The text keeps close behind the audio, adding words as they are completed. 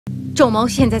仲谋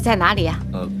现在在哪里呀？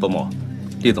伯母，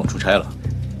厉总出差了，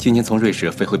今天从瑞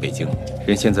士飞回北京，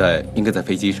人现在应该在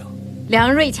飞机上。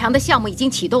梁瑞强的项目已经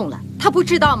启动了，他不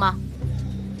知道吗？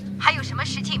还有什么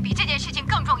事情比这件事情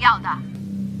更重要的？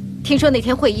听说那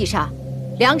天会议上，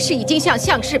梁氏已经向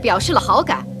项氏表示了好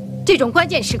感，这种关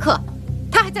键时刻，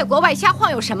他还在国外瞎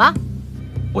晃悠什么？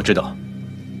我知道，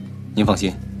您放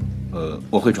心，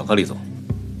我会转告厉总。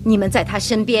你们在他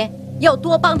身边，要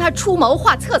多帮他出谋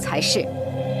划策才是。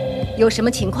有什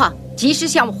么情况，及时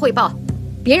向我汇报，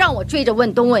别让我追着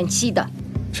问东问西的。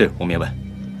是，我明白。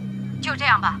就这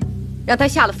样吧，让他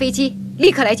下了飞机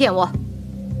立刻来见我。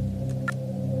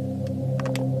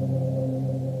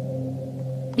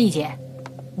丽姐，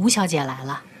吴小姐来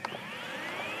了。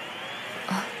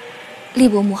厉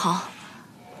伯母好。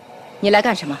你来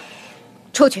干什么？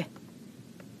出去。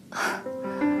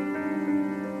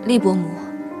厉伯母，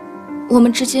我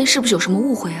们之间是不是有什么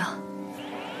误会啊？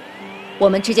我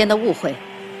们之间的误会，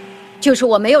就是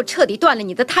我没有彻底断了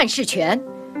你的探视权，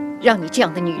让你这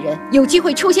样的女人有机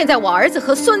会出现在我儿子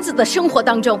和孙子的生活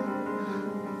当中。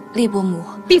厉伯母，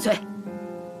闭嘴！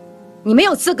你没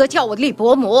有资格叫我厉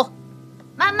伯母。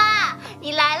妈妈，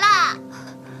你来了。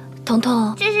彤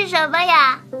彤，这是什么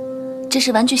呀？这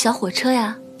是玩具小火车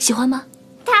呀，喜欢吗？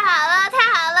太好了，太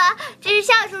好了！这是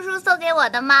向叔叔送给我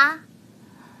的吗？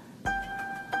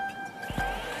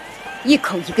一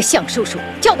口一个向叔叔，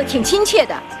叫得挺亲切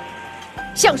的。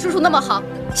向叔叔那么好，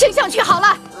先上去好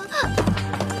了。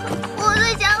我的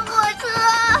小火车，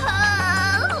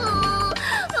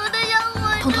我的小火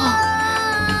车。彤彤，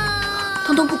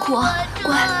彤彤不哭啊，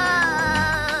乖。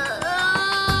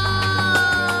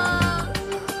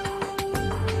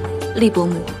厉伯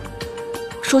母，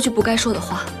说句不该说的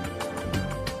话，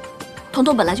彤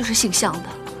彤本来就是姓向的。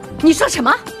你说什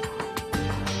么？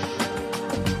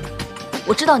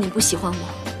我知道您不喜欢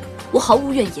我毫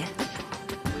无怨言。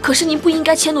可是您不应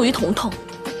该迁怒于彤彤，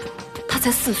他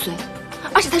才4岁，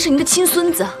而且他是您的亲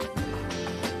孙子。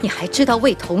你还知道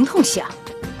为彤彤想？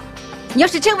你要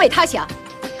是真为他想，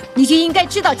你就应该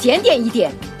知道检点一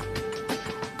点，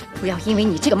不要因为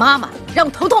你这个妈妈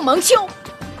让彤彤蒙羞。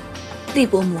厉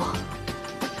伯母，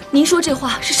您说这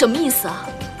话是什么意思啊？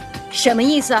什么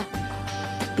意思？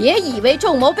别以为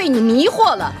仲谋被你迷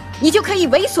惑了，你就可以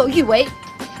为所欲为。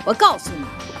我告诉你，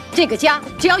这个家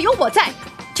只要有我在，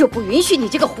就不允许你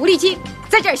这个狐狸精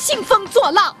在这儿兴风作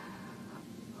浪。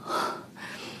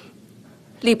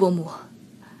厉伯母，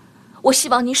我希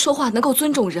望您说话能够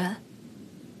尊重人。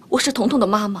我是彤彤的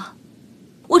妈妈，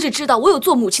我只知道我有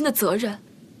做母亲的责任，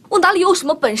我哪里有什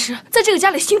么本事在这个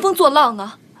家里兴风作浪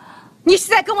啊？你是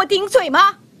在跟我顶嘴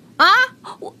吗？啊？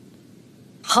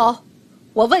好，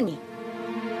我问你，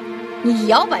你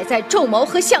摇摆在仲谋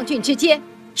和向俊之间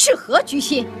是何居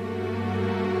心？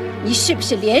你是不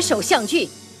是联手向俊，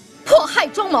迫害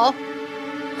仲谋？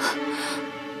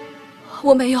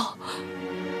我没有，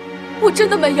我真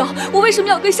的没有。我为什么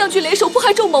要跟向俊联手迫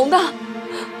害仲谋呢？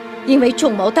因为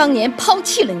仲谋当年抛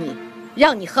弃了你，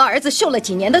让你和儿子受了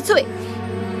几年的罪，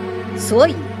所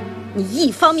以你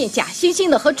一方面假惺惺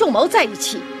的和仲谋在一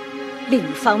起，另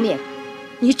一方面，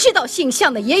你知道姓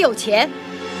向的也有钱，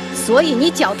所以你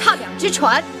脚踏2只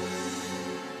船。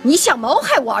你想谋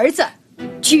害我儿子，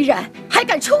居然还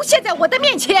敢出现在我的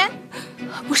面前！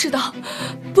不是的，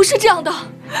不是这样的。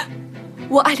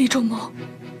我爱厉仲谋，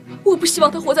我不希望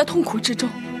他活在痛苦之中，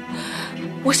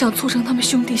我想促成他们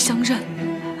兄弟相认。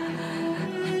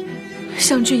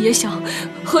向俊也想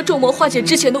和仲谋化解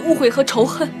之前的误会和仇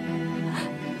恨，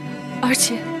而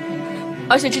且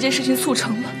这件事情促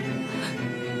成了，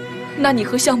那你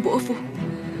和向伯父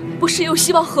不是又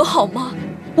希望和好吗？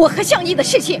我和向义的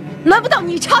事情轮不到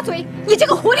你插嘴，你这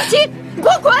个狐狸精，给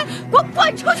我滚，给我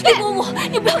滚出去！厉伯母，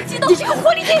你不要激动！你这个狐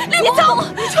狸精，你走！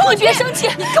你别生气，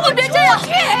你跟我别这样！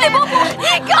厉伯母，你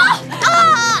给我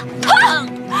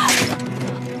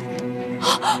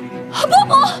伯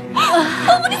母，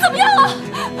伯母你怎么样啊？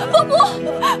伯母，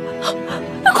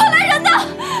快来人呐！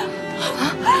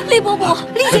厉伯母，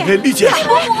丽姐，丽姐，厉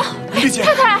伯母，丽姐，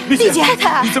太太，丽姐，太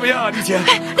太，你怎么样啊？丽姐，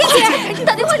丽姐，你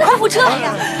打电话叫救护车！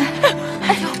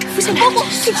哎呦，不行，伯母，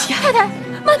对不起，太太，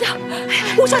慢点。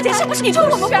吴小姐，是不是你救我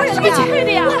们夫人了？丽姐，对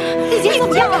的呀。丽姐，你怎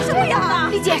么样了？什么样啊？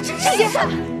丽姐，丽姐。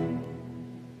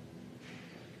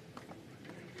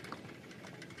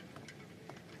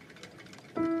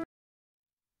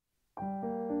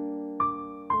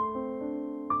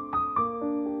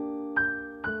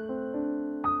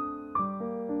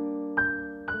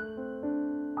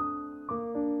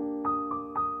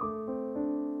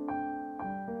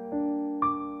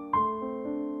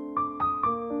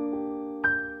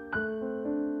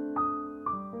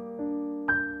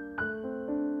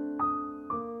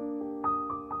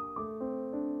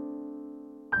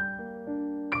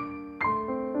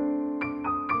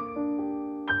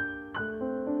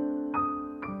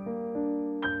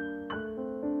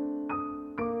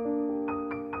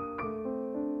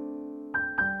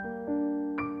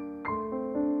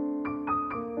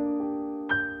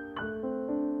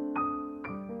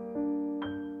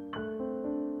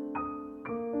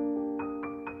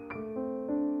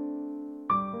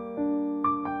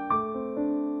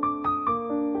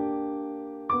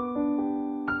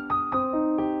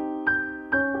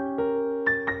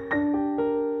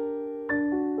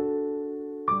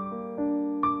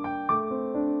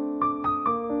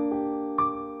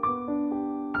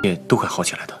也都会好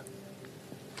起来的。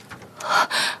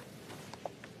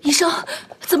医生，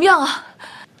怎么样啊？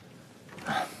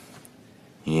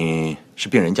你是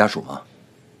病人家属吗？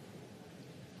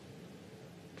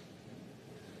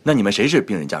那你们谁是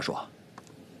病人家属啊？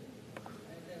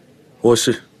我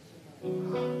是。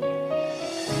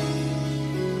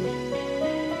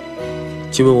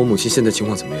请问我母亲现在情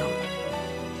况怎么样？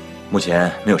目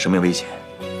前没有生命危险，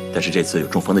但是这次有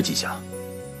中风的迹象。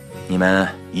你们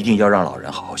一定要让老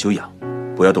人好好休养，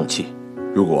不要动气。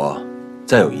如果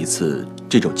再有一次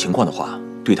这种情况的话，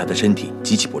对他的身体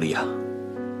极其不利啊。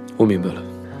我明白了，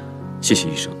谢谢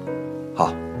医生。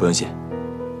好，不用谢。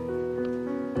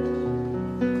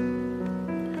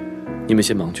你们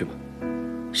先忙去吧。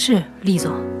是，厉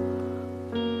总。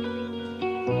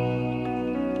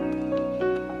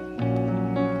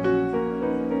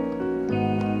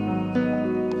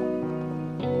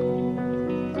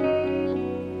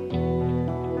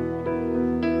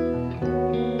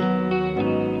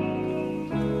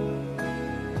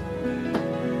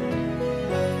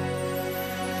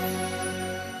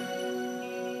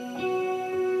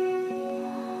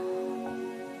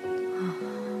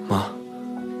妈，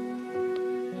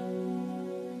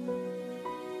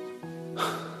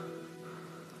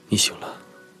你醒了。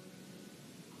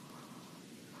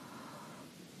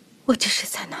我这是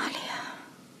在哪里啊？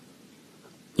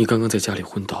你刚刚在家里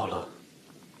昏倒了，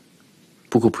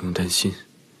不过不用担心，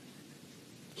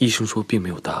医生说并没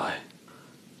有大碍，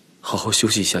好好休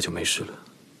息一下就没事了。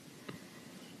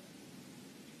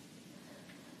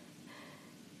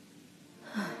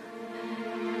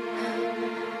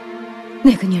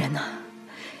那个女人呢？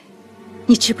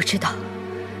你知不知道？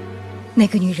那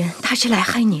个女人她是来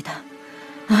害你的，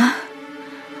啊？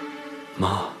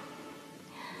妈，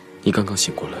你刚刚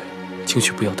醒过来，情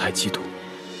绪不要太激动，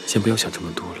先不要想这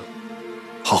么多了，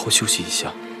好好休息一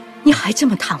下。你还这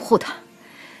么袒护她？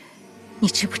你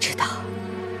知不知道？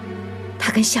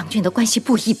她跟向俊的关系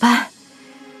不一般，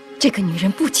这个女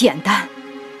人不简单，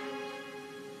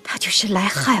她就是来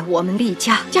害我们厉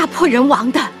家，家破人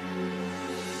亡的。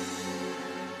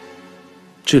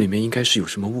这里面应该是有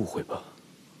什么误会吧？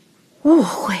误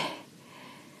会？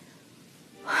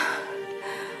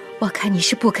我看你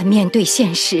是不肯面对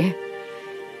现实，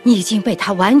你已经被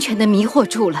他完全的迷惑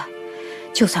住了。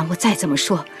就算我再怎么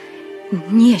说，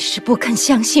你也是不肯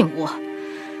相信我。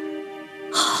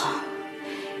好，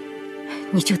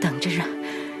你就等着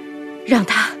让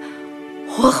他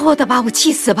活活的把我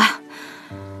气死吧。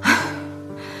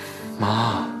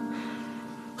妈，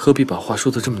何必把话说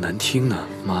得这么难听呢？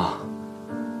妈，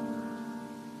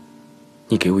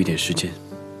你给我一点时间，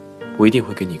我一定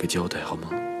会给你一个交代，好吗？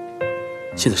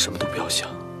现在什么都不要想。